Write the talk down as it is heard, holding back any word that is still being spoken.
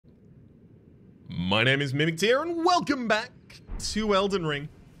My name is Mimic here, and welcome back to Elden Ring.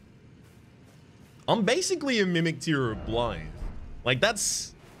 I'm basically a Mimic tier of Blythe. Like,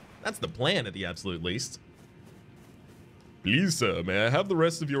 that's the plan at the absolute least. Please, sir, may I have the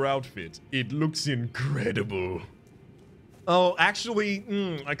rest of your outfit? It looks incredible. Oh, actually,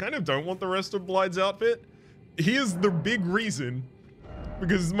 I kind of don't want the rest of Blythe's outfit. Here's the big reason.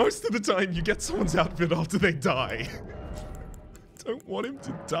 Because most of the time, you get someone's outfit after they die. Don't want him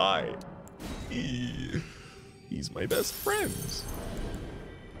to die. He's my best friend.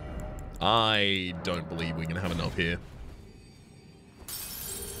 I don't believe we're gonna have enough here.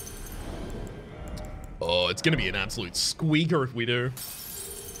 Oh, it's gonna be an absolute squeaker if we do.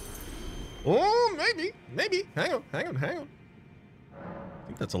 Oh, maybe. Hang on. I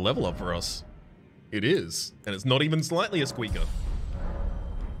think that's a level up for us. It is, and it's not even slightly a squeaker.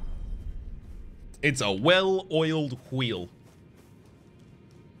 It's a well-oiled wheel.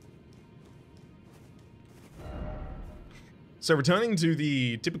 So returning to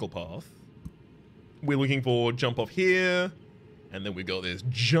the typical path, we're looking for jump off here, and then we've got this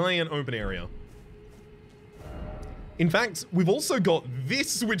giant open area. In fact, we've also got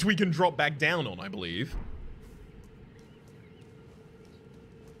this, which we can drop back down on, I believe.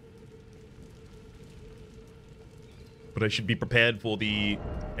 But I should be prepared for the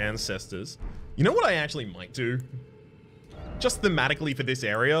Ancestors. You know what I actually might do? Just thematically for this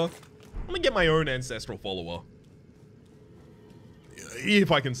area, I'm gonna get my own ancestral follower.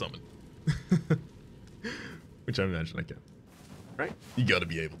 If I can summon. Which I imagine I can. Right? You gotta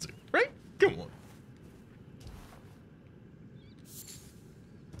be able to. Right? Come on.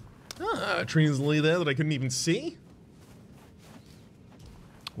 Ah, trees there that I couldn't even see.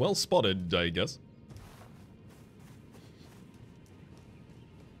 Well spotted, I guess.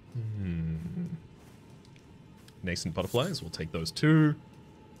 Nascent butterflies, we'll take those too.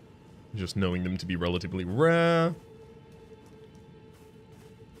 Just knowing them to be relatively rare.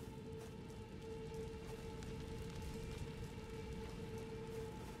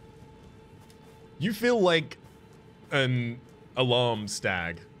 You feel like an alarm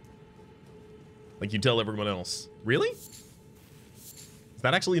stag. Like you tell everyone else. Really? Is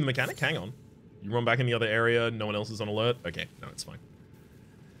that actually the mechanic? Hang on. You run back in the other area, no one else is on alert? Okay, no, it's fine.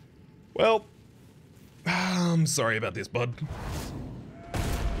 Well, I'm sorry about this, bud.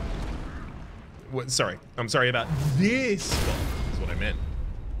 What? Sorry. I'm sorry about this, bud, is what I meant.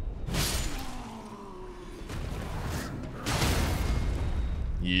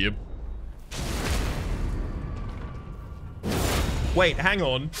 Yep. Wait, hang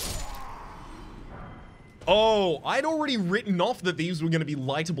on. Oh, I'd already written off that these were going to be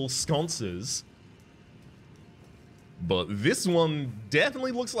lightable sconces. But this one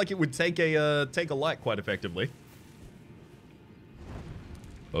definitely looks like it would take a light quite effectively.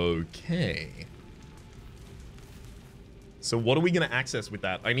 Okay. So what are we going to access with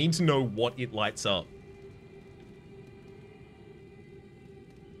that? I need to know what it lights up.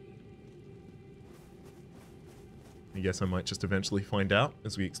 I guess I might just eventually find out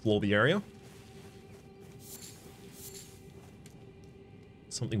as we explore the area.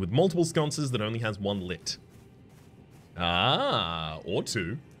 Something with multiple sconces that only has one lit. Ah, or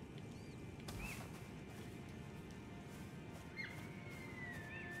two.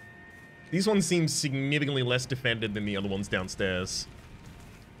 These ones seem significantly less defended than the other ones downstairs.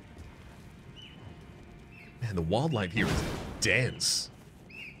 Man, the wildlife here is dense.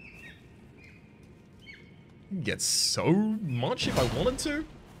 You can get so much if I wanted to.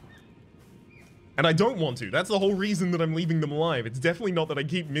 And I don't want to. That's the whole reason that I'm leaving them alive. It's definitely not that I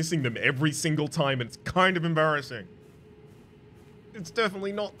keep missing them every single time. It's kind of embarrassing. It's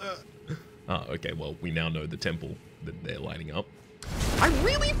definitely not that. Oh, okay, well, we now know the temple that they're lighting up. I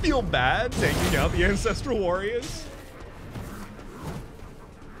really feel bad taking out the Ancestral Warriors.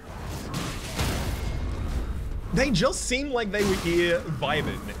 They just seem like they were here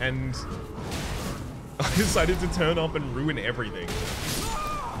vibing, and I decided to turn up and ruin everything.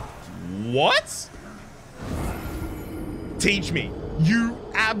 What? Teach me. You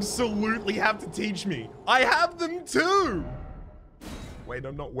absolutely have to teach me. I have them too. Wait,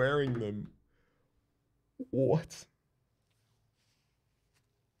 I'm not wearing them. What?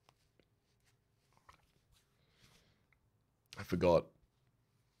 I forgot.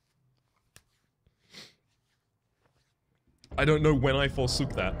 I don't know when I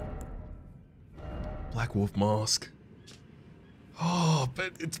forsook that. Black Wolf Mask. Oh,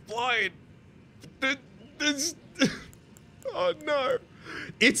 but it's blind. Oh no.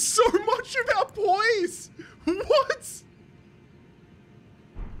 It's so much about poise. What?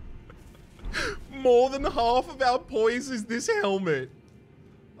 More than half of our poise is this helmet.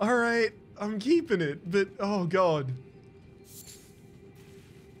 All right. I'm keeping it, but oh god.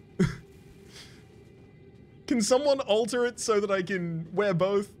 Can someone alter it so that I can wear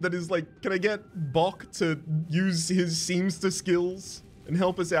both? That is like, can I get Bok to use his seamster skills and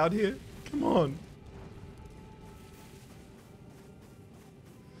help us out here? Come on.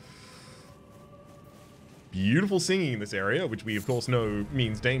 Beautiful singing in this area, which we of course know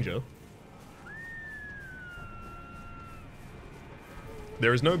means danger.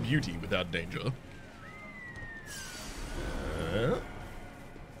 There is no beauty without danger.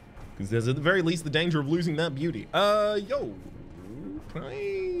 Because there's at the very least the danger of losing that beauty. Yo. Can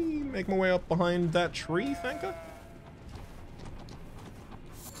I make my way up behind that tree, Thanker?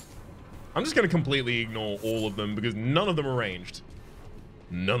 I'm just going to completely ignore all of them because none of them are ranged.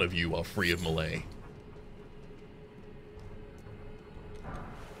 None of you are free of melee.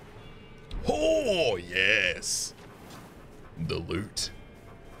 Oh, yes. The loot.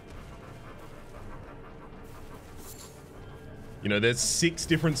 You know, there's 6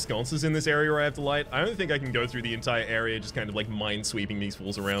 different sconces in this area where I have to light. I don't think I can go through the entire area just kind of like mine-sweeping these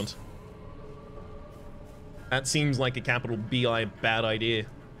fools around. That seems like a capital B-I bad idea.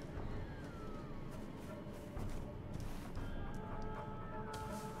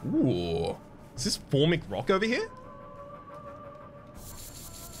 Ooh. Is this Formic Rock over here?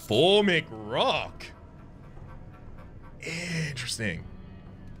 Formic Rock. Interesting.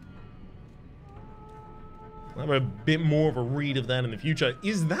 I'll have a bit more of a read of that in the future.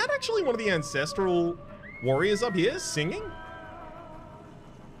 Is that actually one of the ancestral warriors up here singing?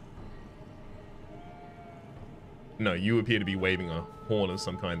 No, you appear to be waving a horn of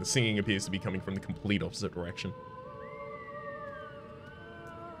some kind. The singing appears to be coming from the complete opposite direction.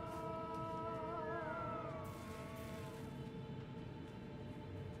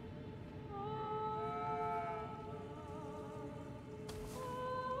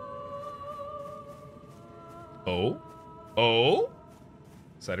 Oh? Oh?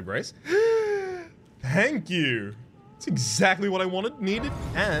 Side of grace. Thank you. It's exactly what I wanted, needed,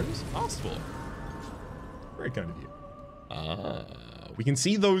 and asked for. Very kind of you. Ah, we can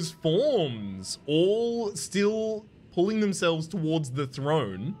see those forms all still pulling themselves towards the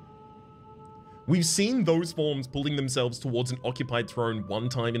throne. We've seen those forms pulling themselves towards an occupied throne one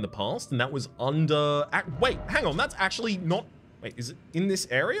time in the past, and that was under... Wait, hang on, that's actually not... Wait, is it in this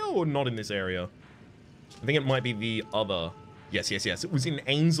area or not in this area? I think it might be the other... Yes, yes, yes. It was in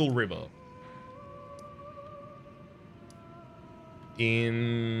Ainsel River.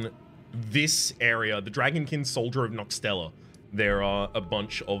 In this area, the Dragonkin Soldier of Noxtella, there are a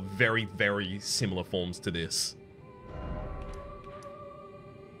bunch of very, very similar forms to this.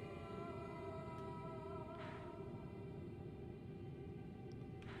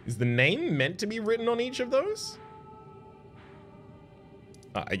 Is the name meant to be written on each of those?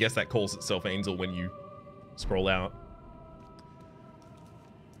 I guess that calls itself Ainsel when you scroll out.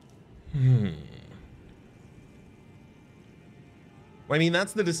 Well, I mean,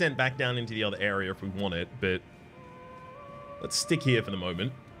 that's the descent back down into the other area if we want it, but let's stick here for the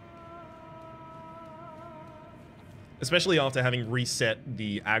moment. Especially after having reset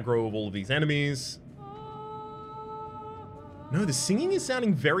the aggro of all of these enemies. No, the singing is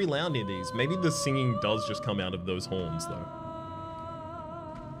sounding very loud in these. Maybe the singing does just come out of those horns, though.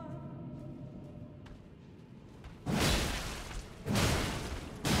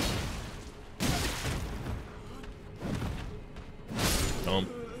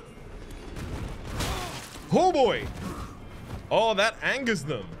 Oh boy! Oh, that angers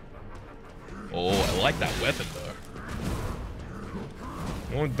them. Oh, I like that weapon though.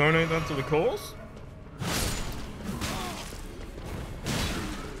 You want to donate that to the cause?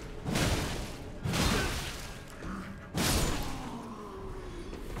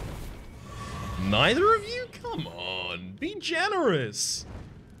 Neither of you? Come on, be generous.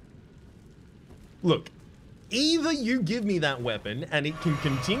 Look. Either you give me that weapon and it can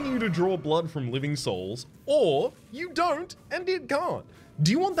continue to draw blood from living souls, or you don't and it can't.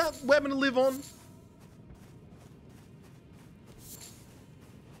 Do you want that weapon to live on?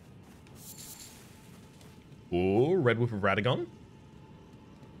 Or Red Whip of Radagon.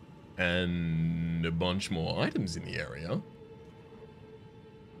 And a bunch more items in the area.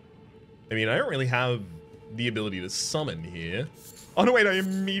 I mean, I don't really have the ability to summon here. Oh no, wait, I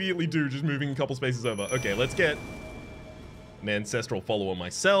immediately do, just moving a couple spaces over. Okay, let's get an ancestral follower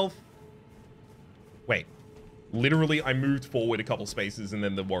myself. Wait, literally I moved forward a couple spaces and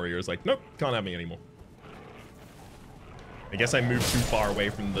then the warrior is like, nope, can't have me anymore. I guess I moved too far away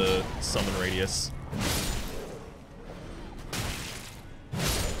from the summon radius.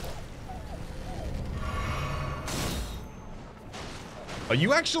 Are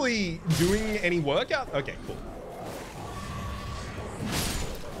you actually doing any workout? Okay, cool.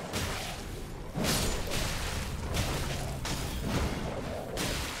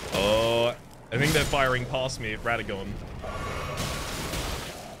 Oh, I think they're firing past me at Radagon.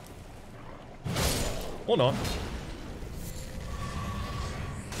 Or not.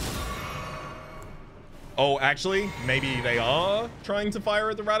 Oh, actually, maybe they are trying to fire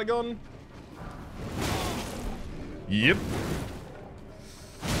at the Radagon. Yep.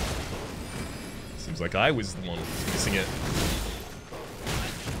 Seems like I was the one missing it.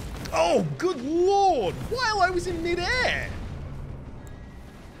 Oh, good lord! While I was in midair!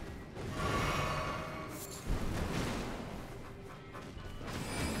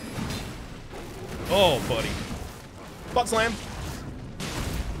 Oh, buddy. Butt slam.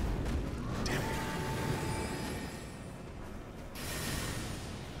 Damn it.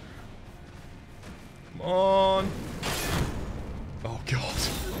 Come on. Oh, God.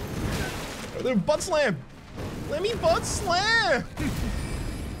 Oh, they're butt slam. Let me butt slam.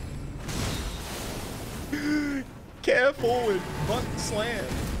 Careful with butt slam.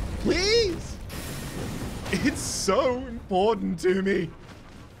 Please. It's so important to me.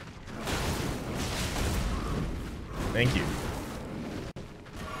 Thank you.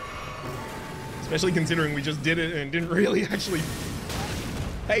 Especially considering we just did it and didn't really actually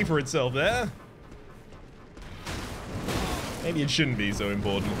pay for itself there. Maybe it shouldn't be so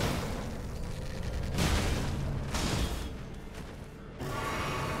important.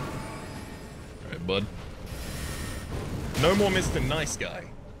 Alright, bud. No more Mr. Nice Guy.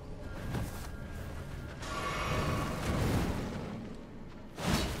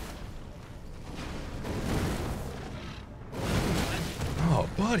 Oh,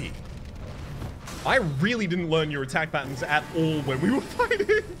 buddy. I really didn't learn your attack patterns at all when we were fighting.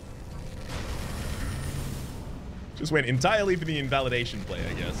 Just went entirely for the invalidation play,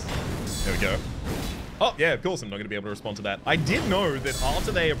 I guess. There we go. Oh, yeah, of course I'm not going to be able to respond to that. I did know that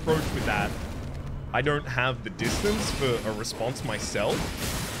after they approach with that, I don't have the distance for a response myself.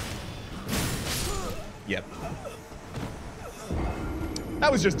 Yep.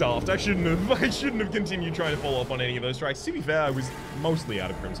 That was just daft. I shouldn't have continued trying to follow up on any of those strikes. To be fair, I was mostly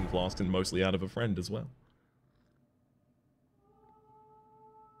out of Crimson Flask and mostly out of a friend as well.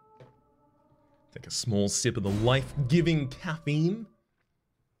 Take a small sip of the life-giving caffeine.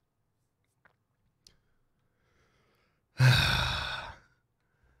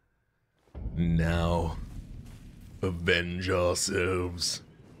 Now, avenge ourselves.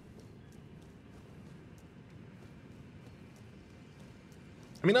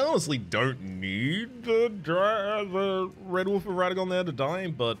 I mean, I honestly don't need the Red Wolf of Radagon there to die,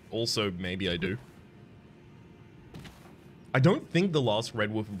 but also maybe I do. I don't think the last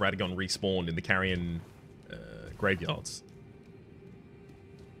Red Wolf of Radagon respawned in the Carrion graveyards.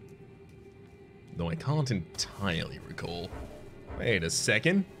 Though I can't entirely recall. Wait a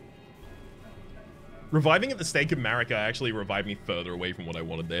second. Reviving at the stake of Marika actually revived me further away from what I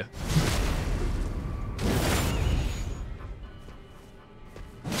wanted there.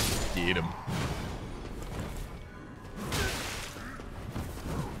 Get him.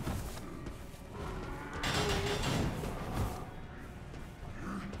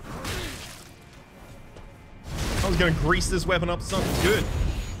 I was gonna grease this weapon up to something good.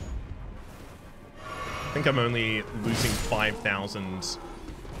 I think I'm only losing 5,000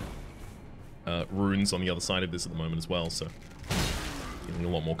 runes on the other side of this at the moment as well, so getting a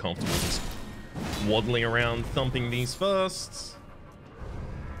lot more comfortable just waddling around, thumping these first.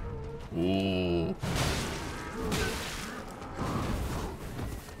 Ooh.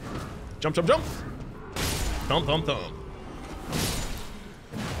 Jump, jump, jump! Thump, thump, thump.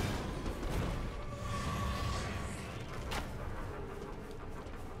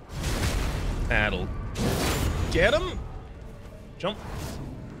 That'll get him! Jump.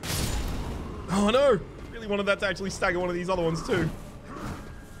 Oh no! Really wanted that to actually stagger one of these other ones too.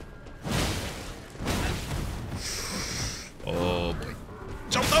 Oh boy.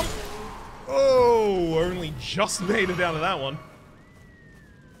 Jump them! Oh, only just made it out of that one.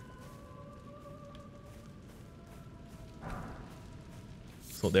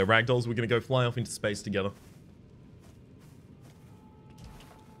 So they're ragdolls, we're gonna go fly off into space together.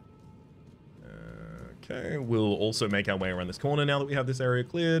 Okay, we'll also make our way around this corner now that we have this area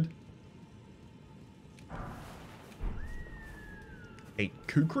cleared. 8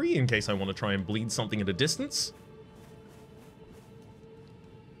 Kukri in case I want to try and bleed something at a distance.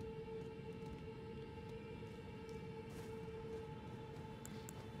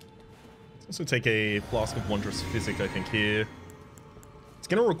 Let's also take a Flask of Wondrous Physic, I think, here. Let's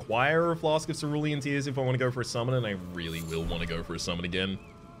going to require a Flask of Cerulean Tears if I want to go for a summon, and I really will want to go for a summon again.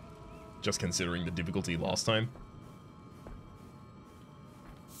 Just considering the difficulty last time.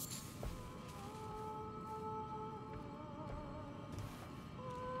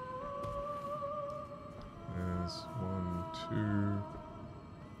 There's 1, 2...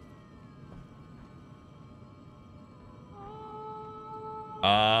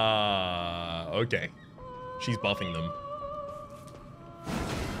 Ah, okay. She's buffing them.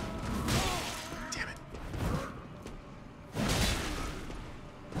 Damn it.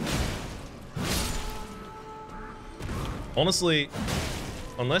 Honestly,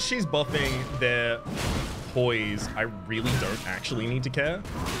 unless she's buffing their poise, I really don't actually need to care.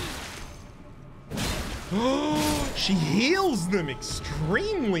 She heals them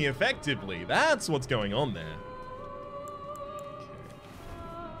extremely effectively. That's what's going on there.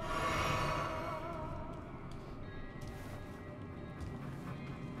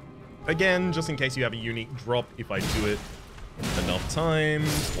 Again, just in case you have a unique drop, if I do it enough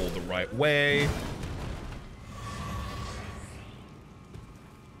times or the right way.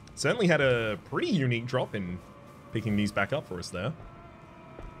 Certainly had a pretty unique drop in picking these back up for us there.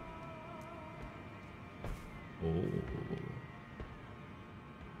 Oh.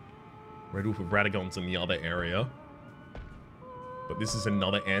 Red Wolf of Radagon's in the other area. But this is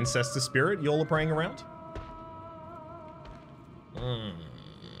another Ancestor spirit y'all are praying around?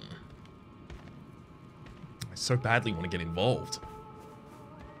 I so badly want to get involved.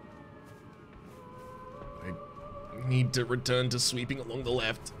 I need to return to sweeping along the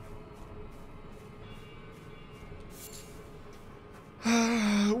left.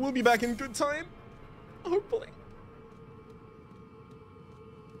 We'll be back in good time. Hopefully.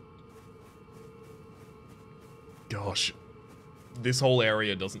 Gosh. This whole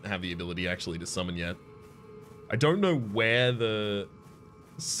area doesn't have the ability actually to summon yet. I don't know where the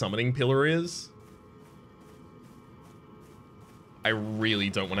summoning pillar is. I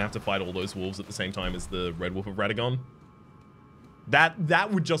really don't want to have to fight all those wolves at the same time as the Red Wolf of Radagon.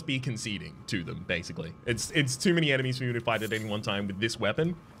 That would just be conceding to them, basically. It's too many enemies for you to fight at any one time with this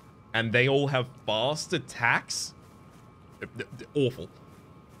weapon. And they all have fast attacks. Awful.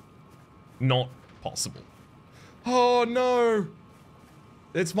 Not possible. Oh, no.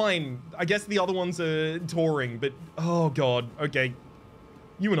 It's fine. I guess the other ones are touring, but... Oh, God. Okay.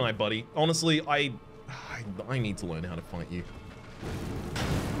 You and I, buddy. Honestly, I need to learn how to fight you.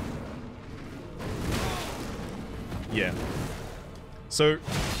 Yeah. So,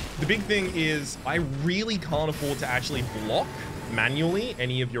 the big thing is, I really can't afford to actually block manually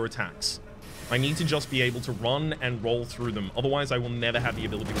any of your attacks. I need to just be able to run and roll through them. Otherwise, I will never have the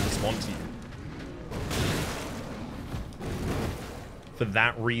ability to respond to you. For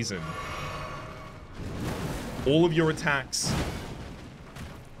that reason, all of your attacks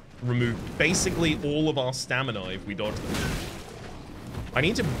remove basically all of our stamina if we dodge them. I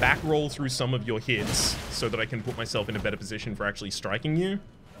need to back roll through some of your hits so that I can put myself in a better position for actually striking you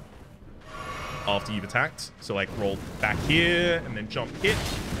after you've attacked. So like roll back here and then jump hit,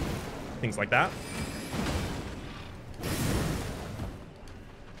 things like that.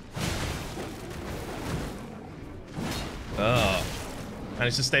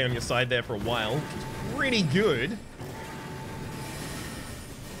 Managed to stay on your side there for a while, which is pretty good.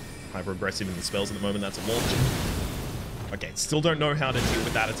 Hyper aggressive in the spells at the moment, that's a launch. Okay, still don't know how to deal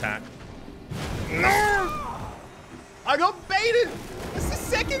with that attack. No! I got baited! It's the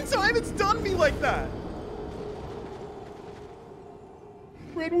second time it's done me like that!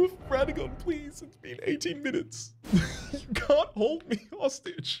 Red Wolf Radagon, please. It's been 18 minutes. You can't hold me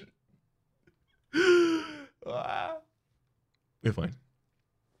hostage. We're fine.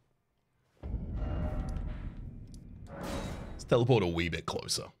 Let's teleport a wee bit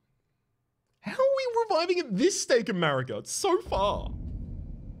closer. How are we reviving at this stake, America? It's so far.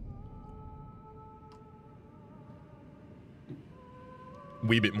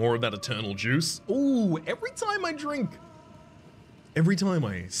 Wee bit more of that eternal juice. Ooh, every time I drink, every time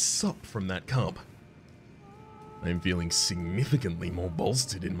I sup from that cup, I'm feeling significantly more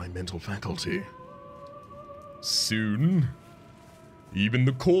bolstered in my mental faculty. Soon, even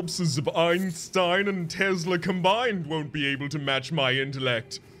the corpses of Einstein and Tesla combined won't be able to match my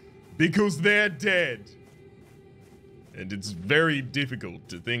intellect. Because they're dead. And it's very difficult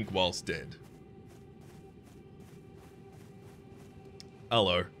to think whilst dead.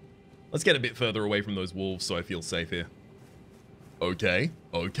 Hello. Let's get a bit further away from those wolves so I feel safe here. Okay,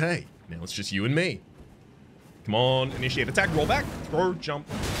 okay. Now it's just you and me. Come on, initiate attack, roll back, throw, jump,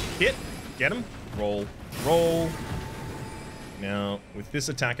 hit, get him, roll, roll. Now, with this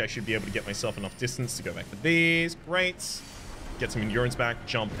attack, I should be able to get myself enough distance to go back to these. Great. get some endurance back,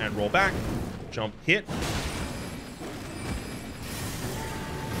 jump and roll back. Jump, hit.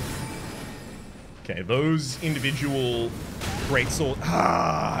 Okay, those individual great sword.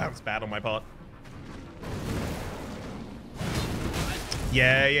 That was bad on my part.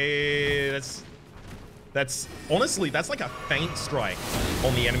 Yeah. That's honestly, that's like a feint strike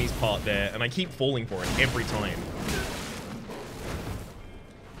on the enemy's part there, and I keep falling for it every time.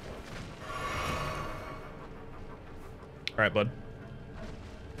 All right, bud.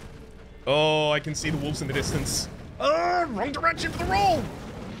 Oh, I can see the wolves in the distance. Oh, wrong direction for the roll.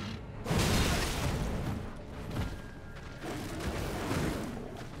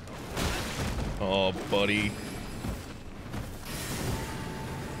 Oh, buddy.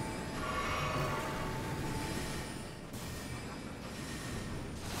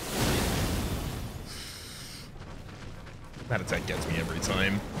 That attack gets me every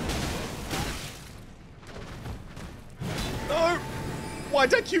time. No! Why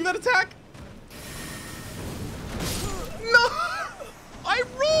did I cue that attack? No! I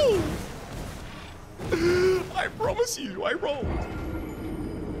rolled! I promise you, I rolled.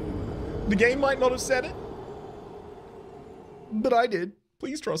 The game might not have said it, but I did.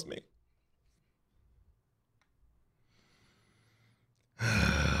 Please trust me.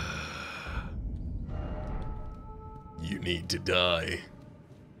 You need to die.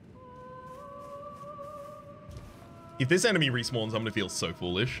 If this enemy respawns, I'm gonna feel so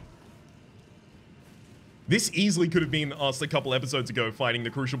foolish. This easily could have been us a couple episodes ago fighting the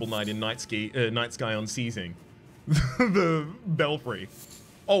Crucible Knight in Night Sky Unceasing. The Belfry.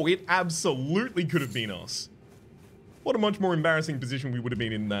 Oh, it absolutely could have been us. What a much more embarrassing position we would have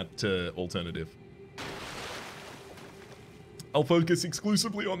been in that alternative. I'll focus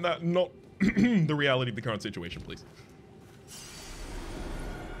exclusively on that, not the reality of the current situation, please.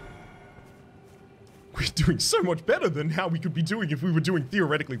 We're doing so much better than how we could be doing if we were doing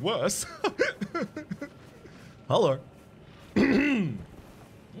theoretically worse. Hello.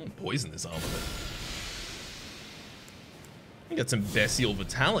 Poison this armament. I got some bestial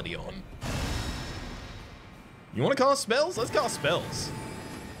vitality on. You want to cast spells? Let's cast spells.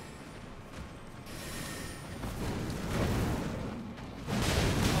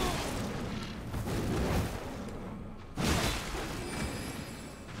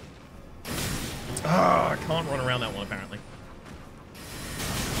 I can't run around that one, apparently.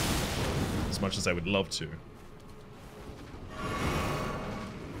 As much as I would love to.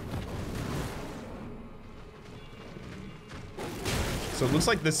 So it looks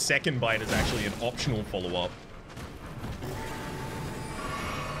like the second bite is actually an optional follow-up.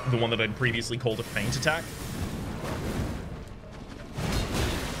 The one that I'd previously called a feint attack.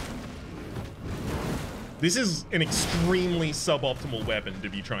 This is an extremely suboptimal weapon to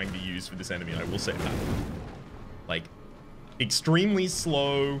be trying to use for this enemy, I will say that. Like, extremely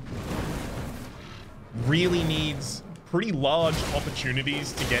slow, really needs pretty large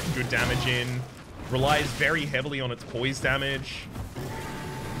opportunities to get good damage in, relies very heavily on its poise damage,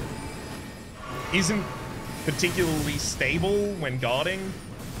 isn't particularly stable when guarding.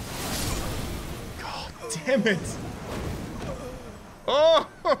 God damn it! Oh!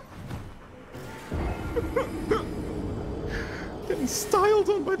 Getting styled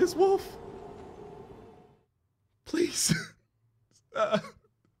on by this wolf. Please. I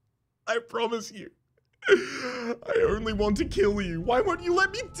promise you. I only want to kill you. Why won't you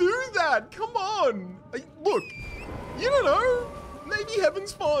let me do that? Come on. Look, you don't know. Maybe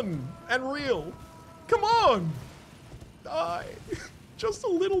heaven's fun and real. Come on. Die. Just a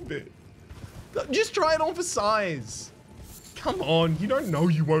little bit. Just try it on for size. Come on. You don't know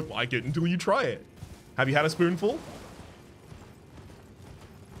you won't like it until you try it. Have you had a spoonful?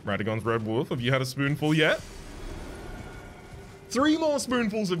 Radagon's Red Wolf, have you had a spoonful yet? 3 more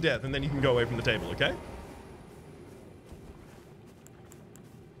spoonfuls of death and then you can go away from the table, okay?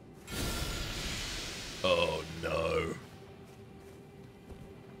 Oh no.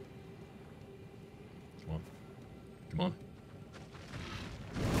 Come on. Come on.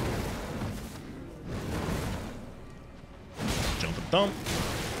 Jump and thump.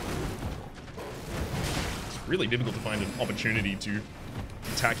 It's really difficult to find an opportunity to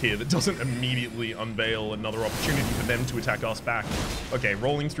attack here that doesn't immediately unveil another opportunity for them to attack us back. Okay,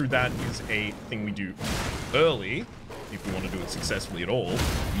 rolling through that is a thing we do early, if we want to do it successfully at all.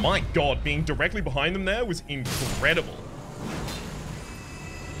 My god, being directly behind them there was incredible.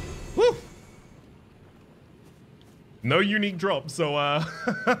 Whew. No unique drop, so I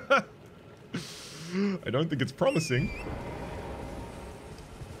don't think it's promising.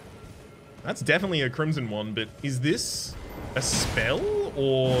 That's definitely a Crimson one, but is this a spell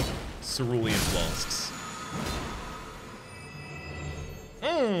or Cerulean Flasks?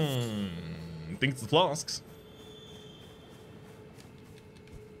 think it's the flasks.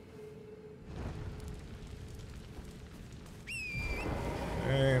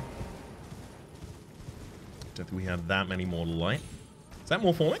 Okay. Don't think we have that many more light. Is that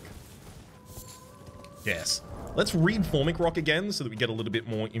more formic? Yes. Let's read formic rock again so that we get a little bit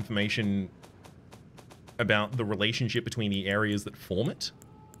more information about the relationship between the areas that form it.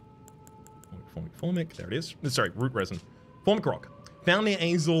 Formic, there it is. Sorry, root resin. Formic rock. Found near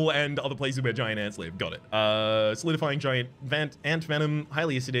Azel and other places where giant ants live. Got it. Solidifying giant ant venom,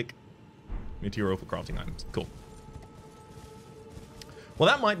 highly acidic material for crafting items. Cool. Well,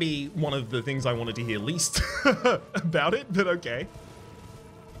 that might be one of the things I wanted to hear least about it, but okay.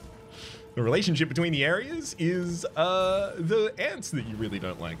 The relationship between the areas is the ants that you really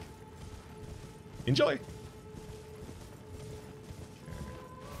don't like. Enjoy.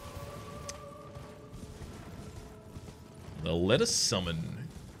 They'll let us summon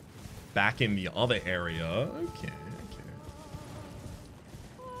back in the other area. Okay, okay.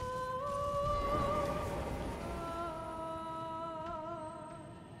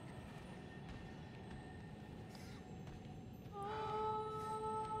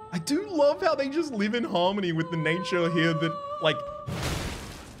 I do love how they just live in harmony with the nature here that, like,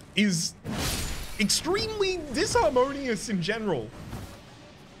 is extremely disharmonious in general.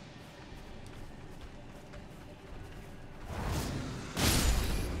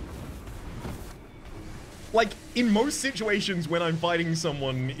 Like, in most situations when I'm fighting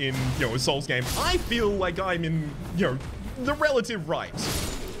someone in, you know, a Souls game, I feel like I'm in, you know, the relative right.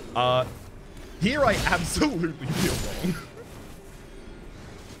 Here I absolutely feel wrong.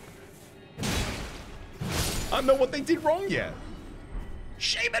 I don't know what they did wrong yet.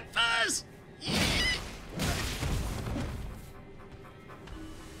 Shaman furs! Yeah.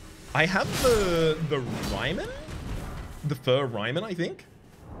 I have the Ryman? The fur Ryman, I think?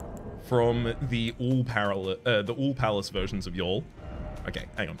 From the All Palace versions of Yol. Okay,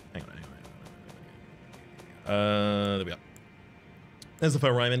 hang on. There we go. There's the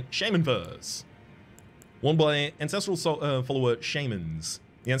fur Ryman. Shaman furs. Worn by ancestral follower shamans.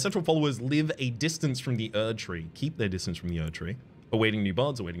 The ancestral followers live a distance from the Erd tree. Keep their distance from the Erd tree. Awaiting new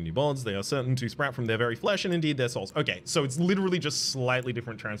buds, awaiting new buds. They are certain to sprout from their very flesh and indeed their souls. Okay, so it's literally just slightly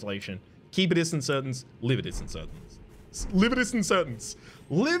different translation. Keep a distance certains, live a distance certains. Live a distance certains.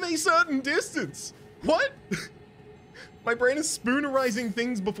 Live a certain distance. What? My brain is spoonerizing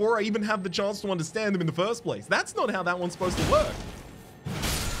things before I even have the chance to understand them in the first place. That's not how that one's supposed to work.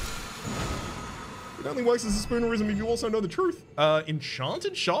 It only works as a spoonerism if you also know the truth.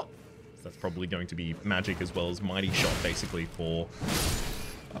 Enchanted shot. So that's probably going to be magic as well as mighty shot, basically, for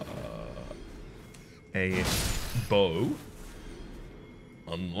a bow.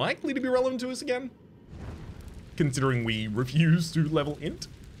 Unlikely to be relevant to us again, considering we refuse to level int.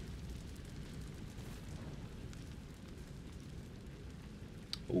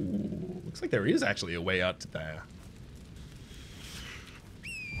 Ooh, looks like there is actually a way out to there.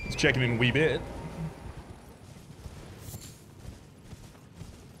 Let's check it in a wee bit.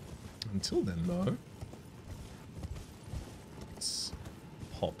 Until then, though, let's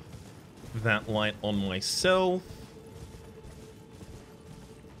pop that light on myself.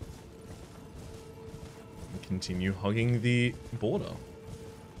 And continue hugging the border.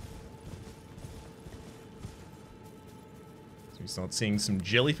 So we start seeing some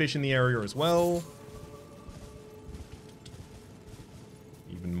jellyfish in the area as well.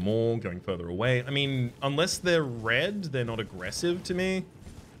 Even more going further away. I mean, unless they're red, they're not aggressive to me.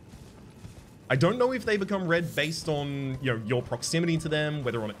 I don't know if they become red based on, you know, your proximity to them,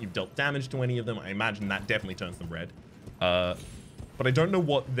 whether or not you've dealt damage to any of them. I imagine that definitely turns them red. But I don't know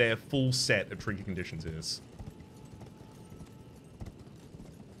what their full set of trigger conditions is.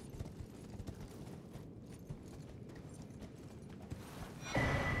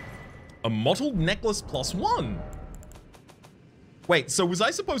 A mottled necklace +1. Wait, so was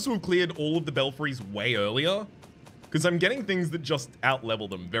I supposed to have cleared all of the belfries way earlier? Because I'm getting things that just out-level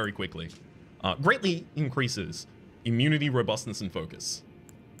them very quickly. Greatly increases immunity, robustness, and focus.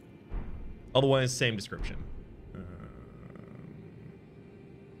 Otherwise, same description.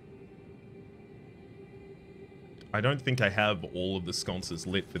 I don't think I have all of the sconces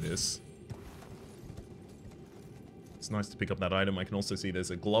lit for this. It's nice to pick up that item. I can also see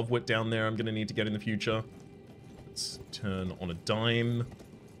there's a glove wit down there I'm going to need to get in the future. Let's turn on a dime.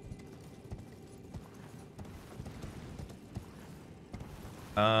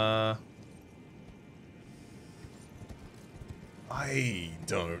 I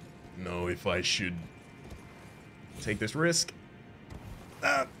don't know if I should take this risk.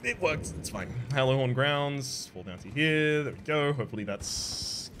 It worked. It's fine. Hallowhorn grounds. Fall down to here. There we go. Hopefully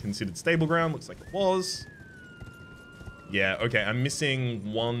that's considered stable ground. Looks like it was. Yeah, okay, I'm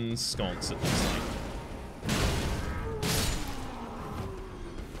missing one sconce, it looks like.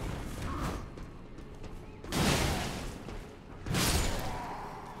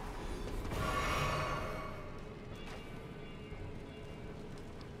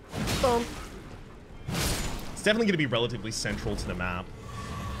 It's definitely going to be relatively central to the map.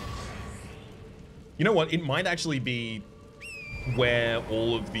 You know what? It might actually be where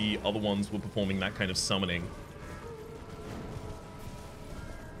all of the other ones were performing that kind of summoning.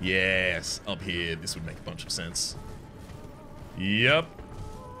 Yes, up here. This would make a bunch of sense. Yep.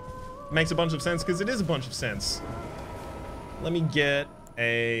 Makes a bunch of sense because it is a bunch of sense. Let me get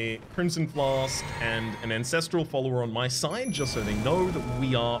a Crimson Flask and an Ancestral Follower on my side, just so they know that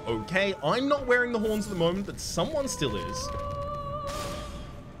we are okay. I'm not wearing the horns at the moment, but someone still is.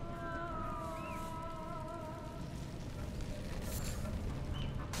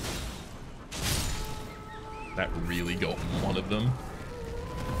 That really got one of them.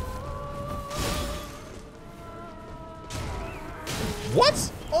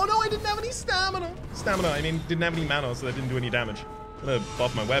 What? Oh no, I didn't have any stamina. I mean, didn't have any mana, so that didn't do any damage. I'm gonna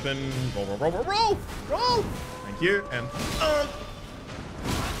buff my weapon. Roll, roll, roll, roll, roll! Roll! Thank you, and...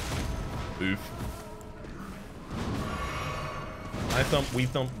 Oof. I thump, we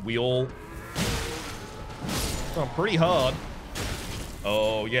thump, we all... thump pretty hard.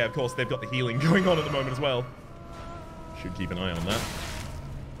 Oh, yeah, of course, they've got the healing going on at the moment as well. Should keep an eye on that.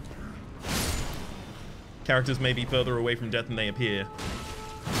 Characters may be further away from death than they appear.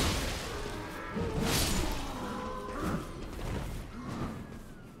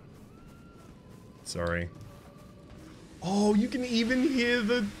 Sorry. Oh, you can even hear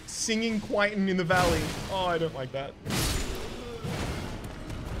the singing Quieten in the valley. Oh, I don't like that.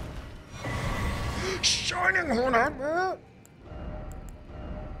 Shining horn armor!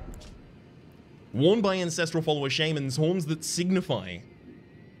 Worn by ancestral follower shamans, horns that signify...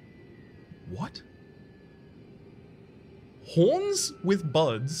 What? Horns with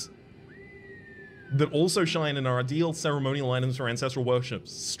buds that also shine and are ideal ceremonial items for ancestral worship.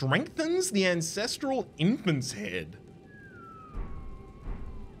 Strengthens the ancestral infant's head.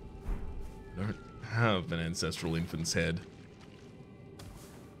 I don't have an ancestral infant's head.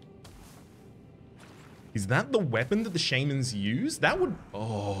 Is that the weapon that the shamans use? That would...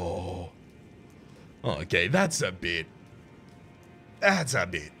 Oh. Okay, that's a bit... That's a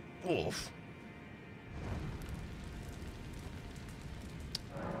bit... Oof.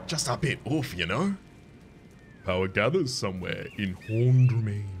 Just a bit oof, you know? Power gathers somewhere in horned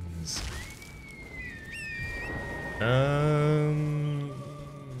remains.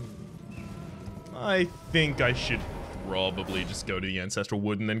 I think I should probably just go to the Ancestral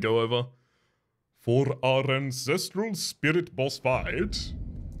Wood and then go over for our Ancestral Spirit boss fight.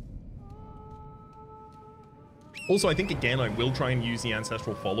 Also, I think again I will try and use the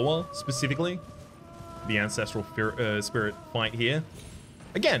Ancestral Follower specifically. The Ancestral Spirit fight here.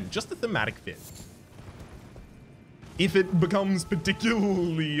 Again, just the thematic fit. If it becomes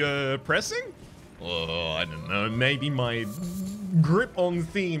particularly pressing, oh, I don't know, maybe my grip on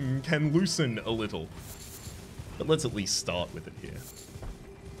theme can loosen a little. But let's at least start with it here.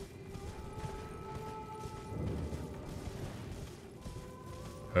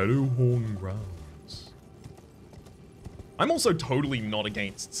 Hello, Horn Grounds. I'm also totally not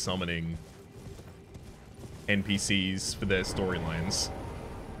against summoning NPCs for their storylines.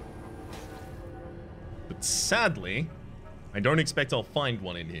 But sadly, I don't expect I'll find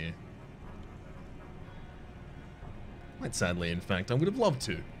one in here. Quite sadly, in fact, I would have loved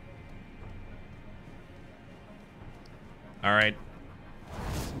to. Alright.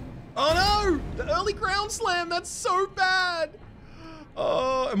 Oh no! The early ground slam! That's so bad!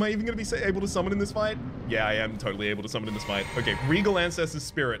 Oh, am I even going to be able to summon in this fight? Yeah, I am totally able to summon in this fight. Okay, Regal Ancestor's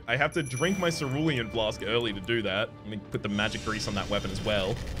Spirit. I have to drink my Cerulean Flask early to do that. Let me put the magic grease on that weapon as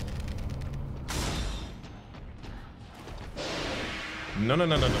well. No, no,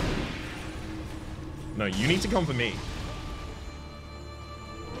 no, no, no. No, you need to come for me.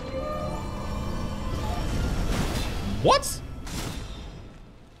 What?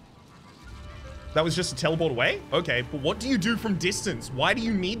 That was just a teleport away? Okay, but what do you do from distance? Why do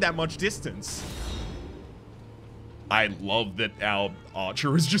you need that much distance? I love that our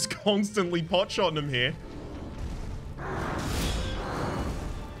archer is just constantly pot-shotting him here.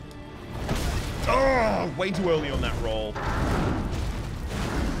 Oh, way too early on that roll.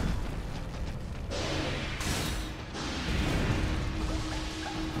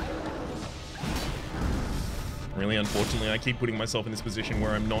 Really, unfortunately, I keep putting myself in this position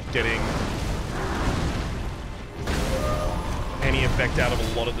where I'm not getting any of effect out of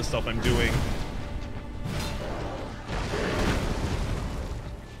a lot of the stuff I'm doing.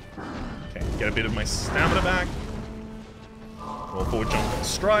 Okay, get a bit of my stamina back. Roll forward, jump,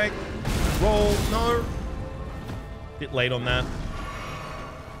 strike. Roll, no. Bit late on that.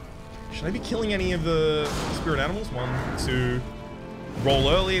 Should I be killing any of the spirit animals? 1, 2. Roll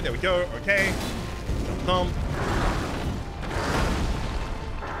early, there we go, okay. Jump, thump.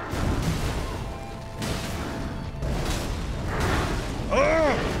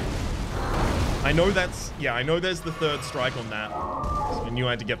 I know that's, yeah, I know there's the 3rd strike on that. So I knew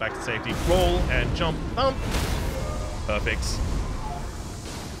I had to get back to safety. Roll and jump, thump. Perfect.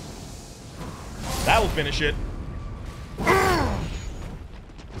 That'll finish it.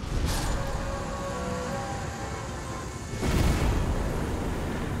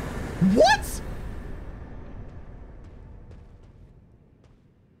 What?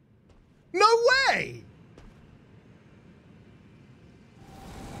 No way!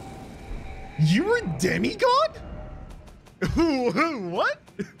 You're a demigod? What?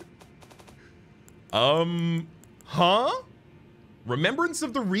 Huh? Remembrance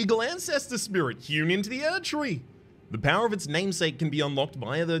of the Regal Ancestor spirit hewn into the Erd Tree. The power of its namesake can be unlocked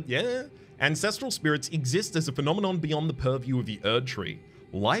via the, ancestral spirits exist as a phenomenon beyond the purview of the Erd Tree.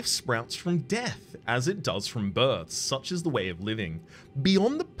 Life sprouts from death, as it does from birth, such is the way of living.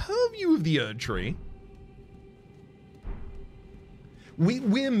 Beyond the purview of the Erd Tree?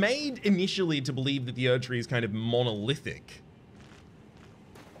 We're made initially to believe that the Erd Tree is kind of monolithic.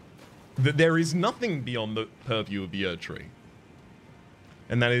 That there is nothing beyond the purview of the Erd Tree.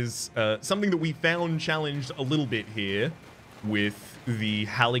 And that is something that we found challenged a little bit here with the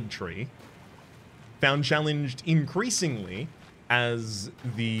Halig Tree. Found challenged increasingly as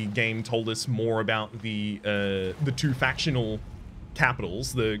the game told us more about the 2 factional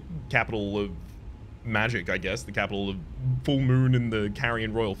capitals, the capital of magic, I guess, the capital of Full Moon and the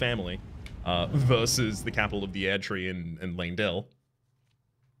Carrion royal family, versus the capital of the Erd Tree and Leyndell.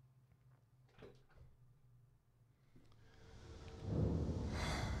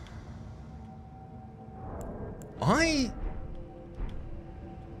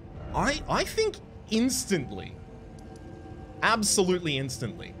 I think instantly, absolutely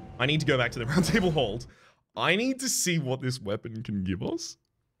instantly, I need to go back to the Round Table Hold. I need to see what this weapon can give us,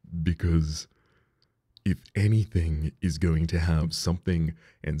 because if anything is going to have something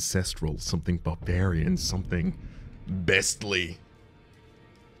ancestral, something barbarian, something bestly,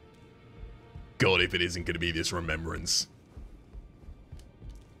 God, if it isn't going to be this remembrance.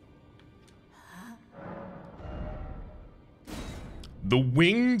 The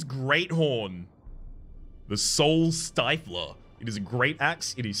Winged Greathorn. The Soul Stifler. It is a great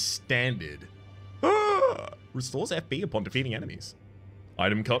axe. It is standard. Restores FP upon defeating enemies.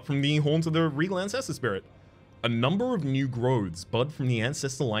 Item cut from the horns of the Regal Ancestor Spirit. A number of new growths bud from the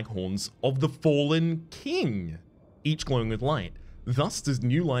ancestor-like horns of the Fallen King, each glowing with light. Thus does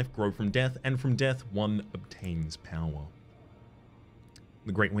new life grow from death, and from death one obtains power.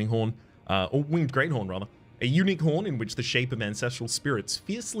 The Great Winged Horn, or Winged Greathorn rather. A unique horn in which the shape of ancestral spirits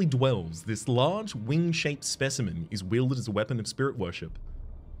fiercely dwells, this large wing-shaped specimen is wielded as a weapon of spirit worship.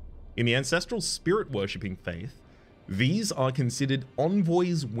 In the ancestral spirit worshipping faith, these are considered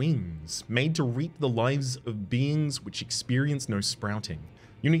envoys' wings, made to reap the lives of beings which experience no sprouting.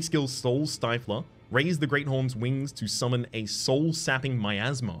 Unique skill Soul Stifler, raise the Greathorn's wings to summon a soul-sapping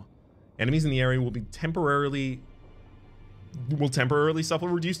miasma. Enemies in the area will temporarily suffer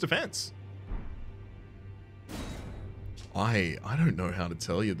reduced defense. I don't know how to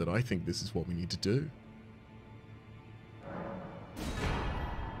tell you that I think this is what we need to do.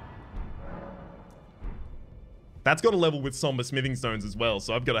 That's got a level with somber smithing stones as well,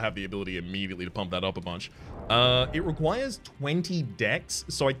 so I've got to have the ability immediately to pump that up a bunch. It requires 20 dex,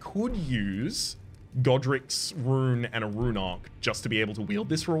 so I could use Godric's rune and a rune arc just to be able to wield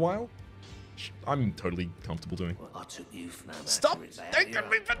this for a while. I'm totally comfortable doing. Well, I took you for Stop taking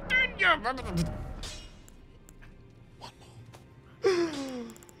me for doing you! One more.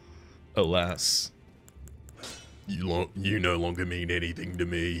 Alas, you no longer mean anything to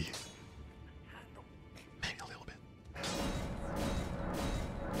me. Maybe a little bit.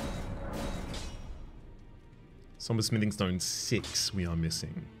 Somber Smithing Stone 6 we are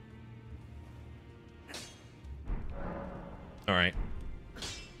missing. Alright.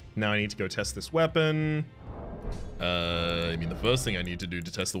 Now I need to go test this weapon. I mean, the first thing I need to do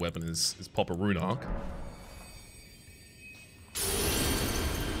to test the weapon is pop a rune arc.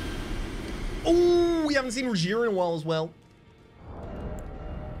 Oh, we haven't seen Regira in a while as well.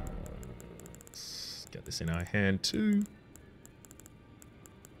 Let's get this in our hand too.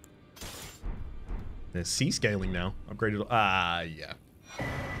 There's C scaling now. Upgraded. Yeah.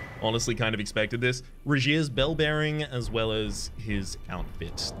 Honestly, kind of expected this. Regier's bell bearing as well as his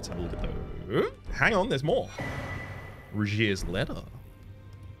outfit. Let's have a look at those. Hang on, there's more. Regier's letter.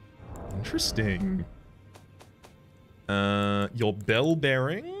 Interesting. Your bell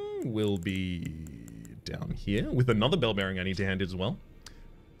bearing will be down here with another bell bearing I need to hand it as well.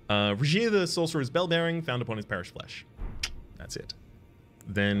 Regier the sorcerer's bell bearing found upon his perished flesh. That's it.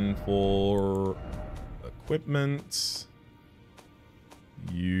 Then for equipment,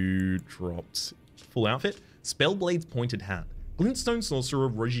 you dropped full outfit. Spellblade's pointed hat. Glintstone sorcerer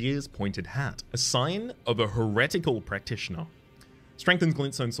Regier's pointed hat. A sign of a heretical practitioner. Strengthens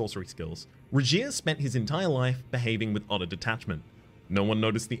Glintstone sorcery skills. Regier spent his entire life behaving with utter detachment. No one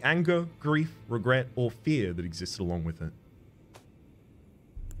noticed the anger, grief, regret, or fear that existed along with it.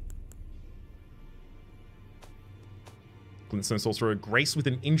 Glintstone sorcerer, grace with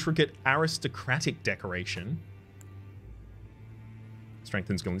an intricate aristocratic decoration.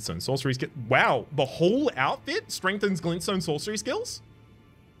 Strengthens Glintstone sorcery skills. Wow, the whole outfit strengthens Glintstone sorcery skills?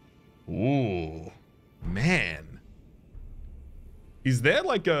 Ooh, man. Is there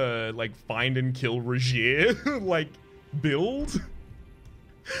like a find and kill Regier like build?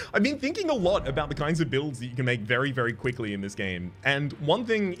 I've been thinking a lot about the kinds of builds that you can make very, very quickly in this game. And one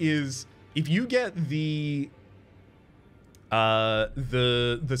thing is, if you get the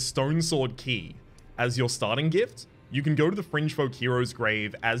Stone Sword key as your starting gift, you can go to the Fringe Folk Hero's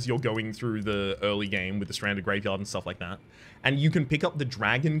grave as you're going through the early game with the Stranded Graveyard and stuff like that. And you can pick up the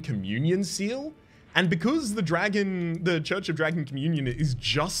Dragon Communion seal. And because the Church of Dragon Communion is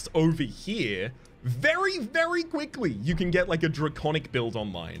just over here, very, very quickly you can get like a draconic build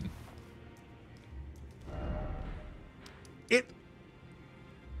online.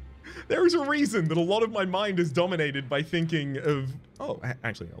 There is a reason that a lot of my mind is dominated by thinking of... Oh,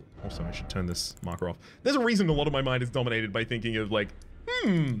 actually, also I should turn this marker off. There's a reason a lot of my mind is dominated by thinking of like,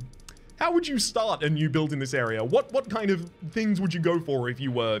 how would you start a new build in this area? What kind of things would you go for if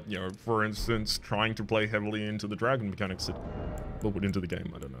you were, you know, for instance, trying to play heavily into the dragon mechanics that will put into the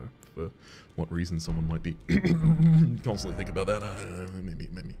game? I don't know for what reason someone might be constantly think about that.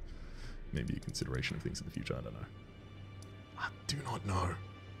 Maybe a consideration of things in the future. I don't know. I do not know.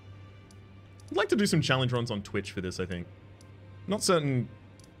 I'd like to do some challenge runs on Twitch for this, I think. Not certain,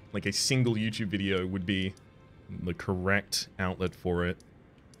 like, a single YouTube video would be the correct outlet for it.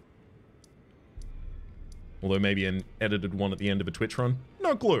 Although maybe an edited one at the end of a Twitch run.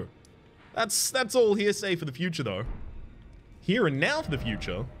 No clue. That's all hearsay for the future, though. Here and now for the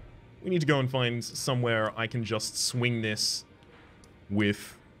future, we need to go and find somewhere I can just swing this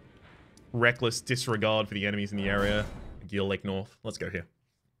with reckless disregard for the enemies in the area. Gear Lake North. Let's go here.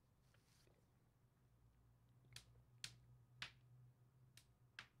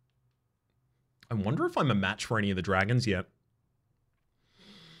 I wonder if I'm a match for any of the dragons yet.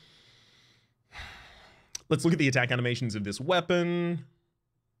 Let's look at the attack animations of this weapon.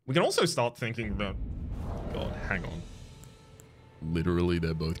 We can also start thinking about... God, hang on. Literally,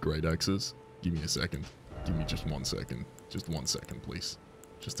 they're both great axes. Give me a second. Give me just 1 second. Just 1 second, please.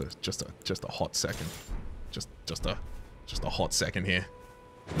 Just a hot second. Just a hot second here.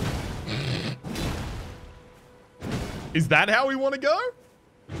 Is that how we want to go?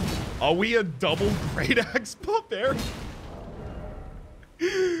 Are we a double great axe barbarian?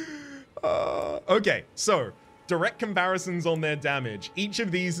 Okay, so direct comparisons on their damage. Each of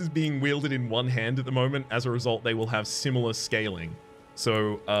these is being wielded in one hand at the moment. As a result, they will have similar scaling.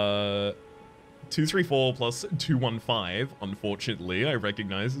 So, 234 plus 215, unfortunately, I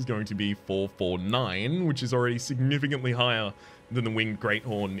recognize is going to be 449, which is already significantly higher than the Winged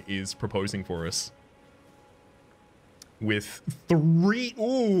Greathorn is proposing for us. With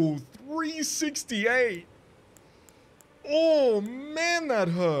 368. Oh man, that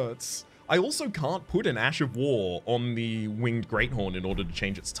hurts. I also can't put an Ash of War on the Winged Greathorn in order to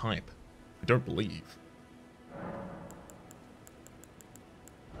change its type. I don't believe.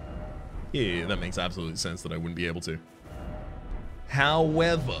 Yeah, that makes absolute sense that I wouldn't be able to.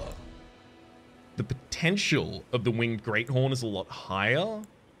 However, the potential of the Winged Greathorn is a lot higher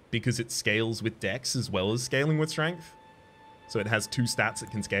because it scales with Dex as well as scaling with Strength. So it has 2 stats it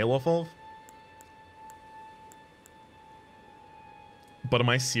can scale off of. But am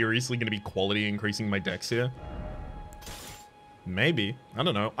I seriously going to be quality increasing my Dex here? Maybe. I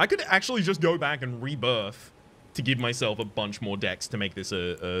don't know. I could actually just go back and rebirth to give myself a bunch more Dex to make this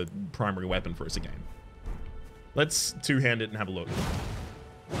a primary weapon for us again. Let's two-hand it and have a look.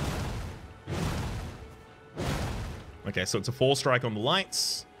 Okay, so it's a 4 strike on the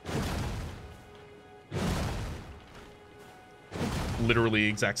lights. Literally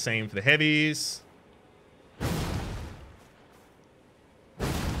exact same for the heavies.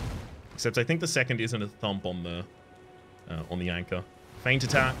 Except I think the second isn't a thump on the anchor. Feint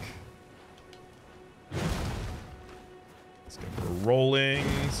attack. Let's go for a rolling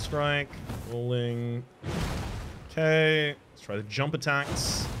strike. Rolling. Okay. Let's try the jump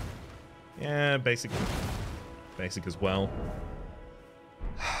attacks. Yeah, basic as well.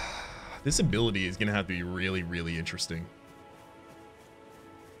 This ability is going to have to be really, really interesting.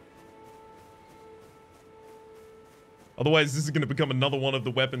 Otherwise, this is going to become another one of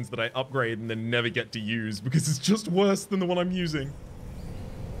the weapons that I upgrade and then never get to use because it's just worse than the one I'm using.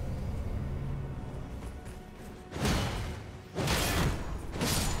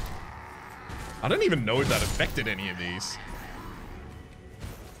 I don't even know if that affected any of these.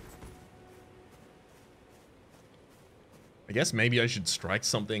 I guess maybe I should strike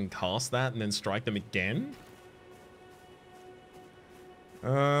something, cast that, and then strike them again?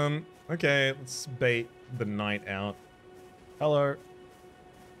 Okay, let's bait the knight out. Hello.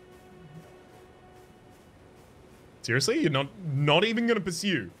 Seriously? You're not even gonna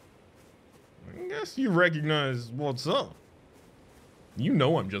pursue? I guess you recognize what's up. You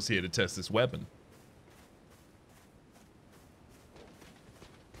know I'm just here to test this weapon.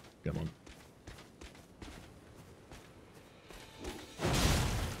 Come on.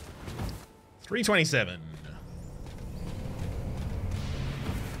 $327.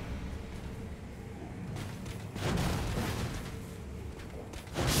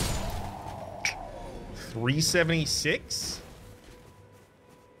 $376.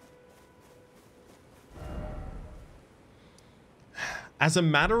 As a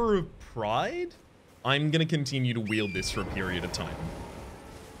matter of pride, I'm gonna continue to wield this for a period of time.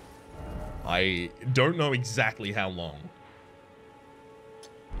 I don't know exactly how long.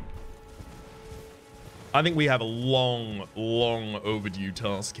 I think we have a long, long overdue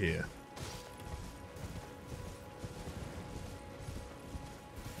task here.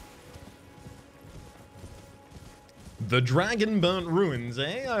 The dragon burnt ruins,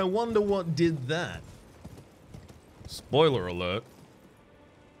 eh? I wonder what did that. Spoiler alert.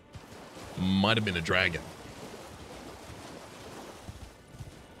 Might have been a dragon.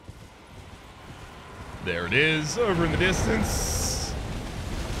 There it is, over in the distance.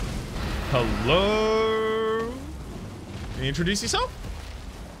 Hello? Can you introduce yourself?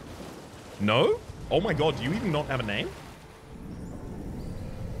 No? Oh my god, do you even not have a name?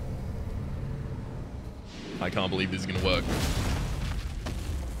 I can't believe this is gonna work.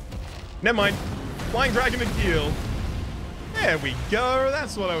 Never mind. Flying dragon and heal. There we go.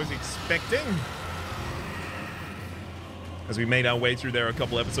 That's what I was expecting. As we made our way through there a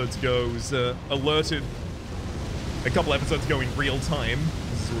couple episodes ago, it was alerted a couple episodes ago in real time.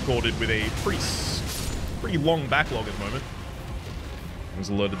 This is recorded with a pretty long backlog at the moment. I was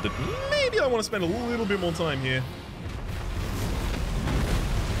alerted that maybe I want to spend a little bit more time here.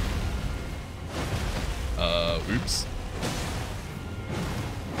 Oops.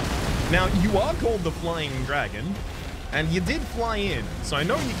 Now, you are called the Flying Dragon, and you did fly in, so I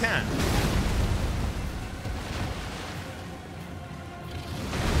know you can.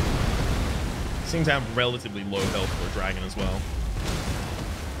 Seems to have relatively low health for a dragon as well.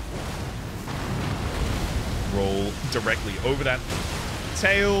 Roll directly over that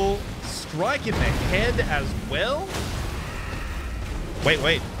tail. Strike in the head as well.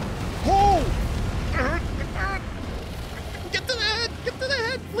 Wait. Oh! Get to the head! Get to the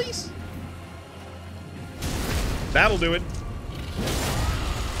head, please! That'll do it.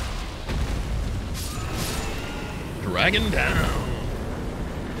 Dragon down.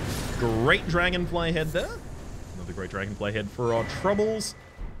 Great dragonfly head there. Another great dragonfly head for our troubles.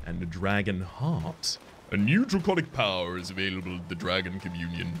 And a dragon heart. A new draconic power is available at the Dragon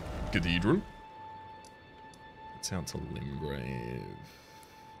Communion Cathedral. It's out to Limgrave.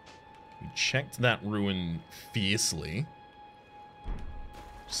 We checked that ruin fiercely.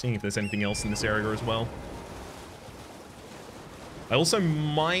 Seeing if there's anything else in this area as well. I also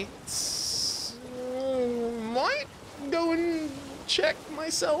might go and check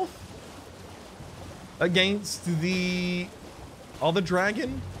myself against the other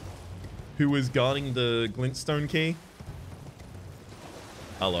dragon who was guarding the glintstone key.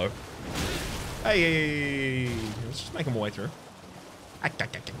 Hello. Hey. Let's just make him way through.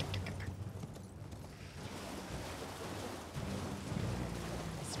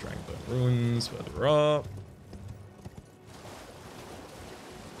 Ruins further up.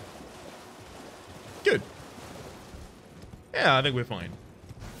 Good. Yeah, I think we're fine.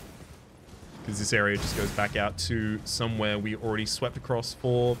 Because this area just goes back out to somewhere we already swept across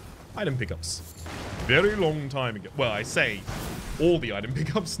for item pickups. Very long time ago. Well, I say all the item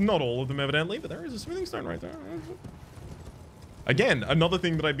pickups, not all of them evidently, but there is a smithing stone right there. Again, another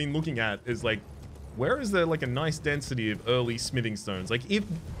thing that I've been looking at is like, where is there like a nice density of early smithing stones? Like if...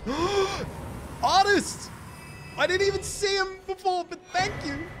 Artist! I didn't even see him before, but thank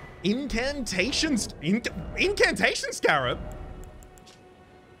you. Incantations... Incantation Scarab?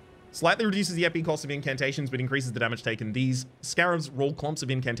 Slightly reduces the EP cost of incantations, but increases the damage taken. These scarabs roll clumps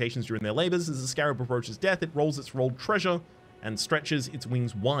of incantations during their labors. As the scarab approaches death, it rolls its rolled treasure and stretches its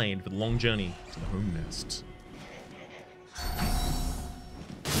wings wide for the long journey to the home nest.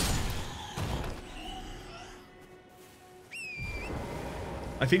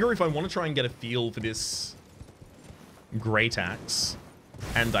 I figure if I want to try and get a feel for this Great Axe,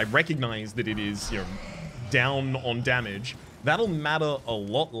 and I recognize that it is, you know, down on damage, that'll matter a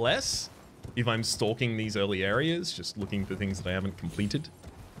lot less if I'm stalking these early areas, just looking for things that I haven't completed.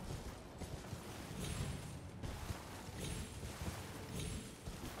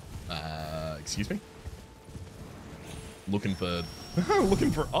 Excuse me? Looking for...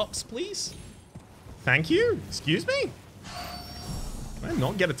 looking for ups, please? Thank you. Excuse me? Can I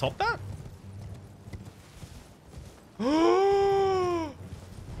not get atop that?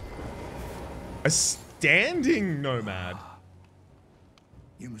 A standing nomad.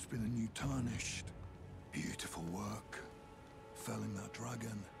 You must be the new Tarnished. Beautiful work. Felling that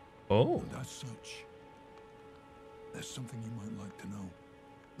dragon. Oh. And as such, there's something you might like to know.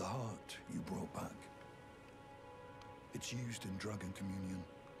 The heart you brought back. It's used in dragon communion.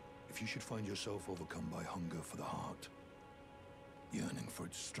 If you should find yourself overcome by hunger for the heart, yearning for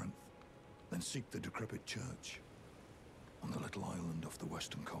its strength, then seek the decrepit church on the little island off the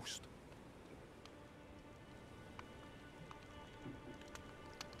western coast.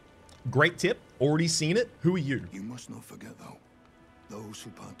 Great tip. Already seen it. Who are you? You must not forget, though, those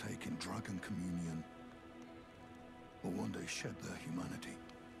who partake in dragon communion will one day shed their humanity,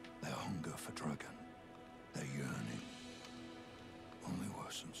 their hunger for dragon, their yearning only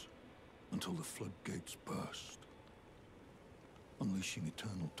worsens until the floodgates burst, unleashing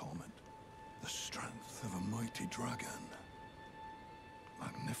eternal torment. The strength of a mighty dragon.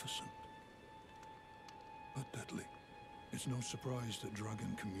 Magnificent, but deadly. It's no surprise that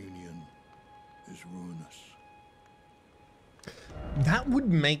dragon communion is ruinous. That would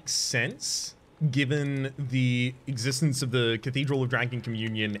make sense, given the existence of the Cathedral of Dragon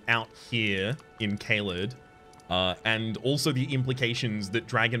Communion out here in Caelid, and also the implications that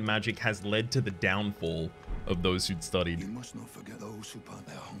dragon magic has led to the downfall of those who'd studied. You must not forget those who part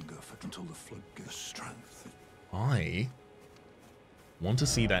their hunger for until the floodgates strength. I want to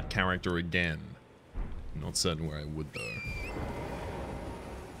see that character again. I'm not certain where I would, though.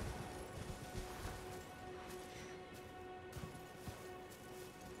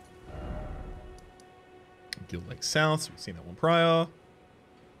 Guild Lake South, so we've seen that one prior.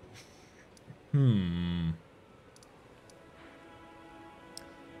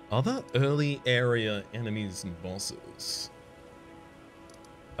 Other early area enemies and bosses.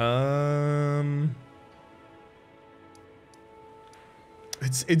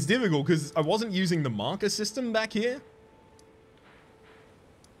 It's difficult because I wasn't using the marker system back here.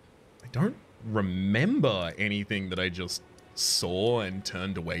 I don't remember anything that I just saw and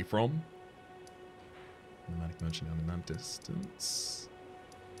turned away from. Nomadic merchant down in that distance.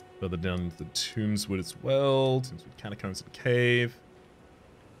 Further down into the Tombswood as well. Tombswood catacombs of the cave.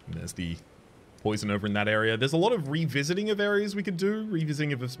 And there's the poison over in that area. There's a lot of revisiting of areas we could do.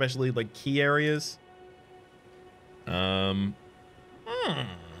 Revisiting of especially like key areas.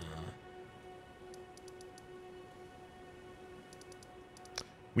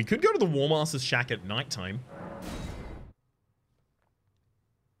 We could go to the War Master's shack at nighttime.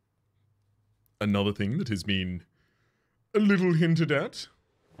 Another thing that has been a little hinted at.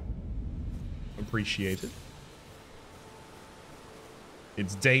 Appreciated.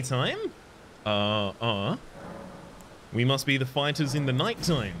 It's daytime. We must be the fighters in the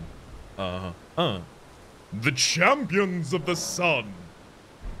nighttime. The champions of the sun.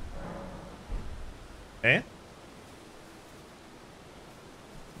 Eh?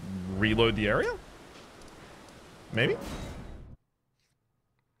 Reload the area? Maybe?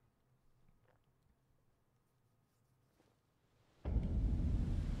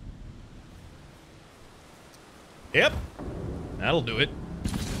 Yep. That'll do it.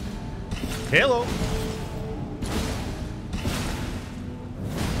 Hello.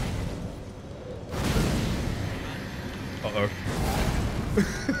 Uh-oh.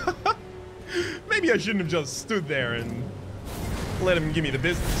 Maybe I shouldn't have just stood there and let him give me the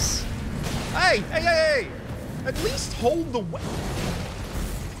business. Hey! At least hold the weapon.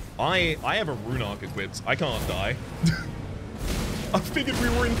 I have a rune arc equipped. I can't die. I figured we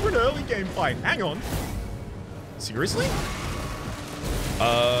were in for an early game fight. Hang on. Seriously?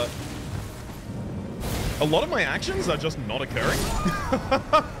 A lot of my actions are just not occurring.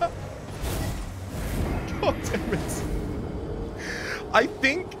 God damn it.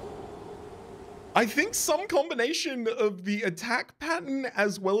 I think some combination of the attack pattern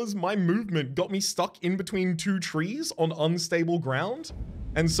as well as my movement got me stuck in between two trees on unstable ground.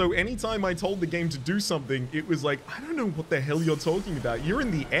 And so anytime I told the game to do something, it was like, I don't know what the hell you're talking about. You're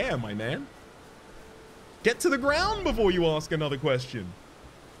in the air, my man. Get to the ground before you ask another question.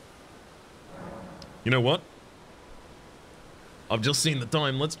 You know what? I've just seen the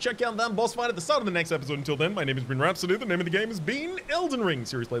time. Let's check out that boss fight at the start of the next episode. Until then, my name has been Rhapsody. The name of the game has been Elden Ring.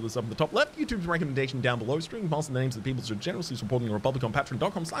 Series playlist up in the top left. YouTube's recommendation down below. Streaming past the names of the people so generously supporting the Republic on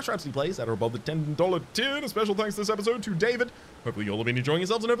patreon.com/RhapsodyPlays at or above the $10 tier. And a special thanks this episode to David. Hopefully you all have been enjoying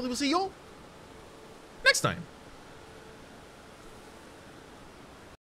yourselves, and hopefully we'll see you all next time.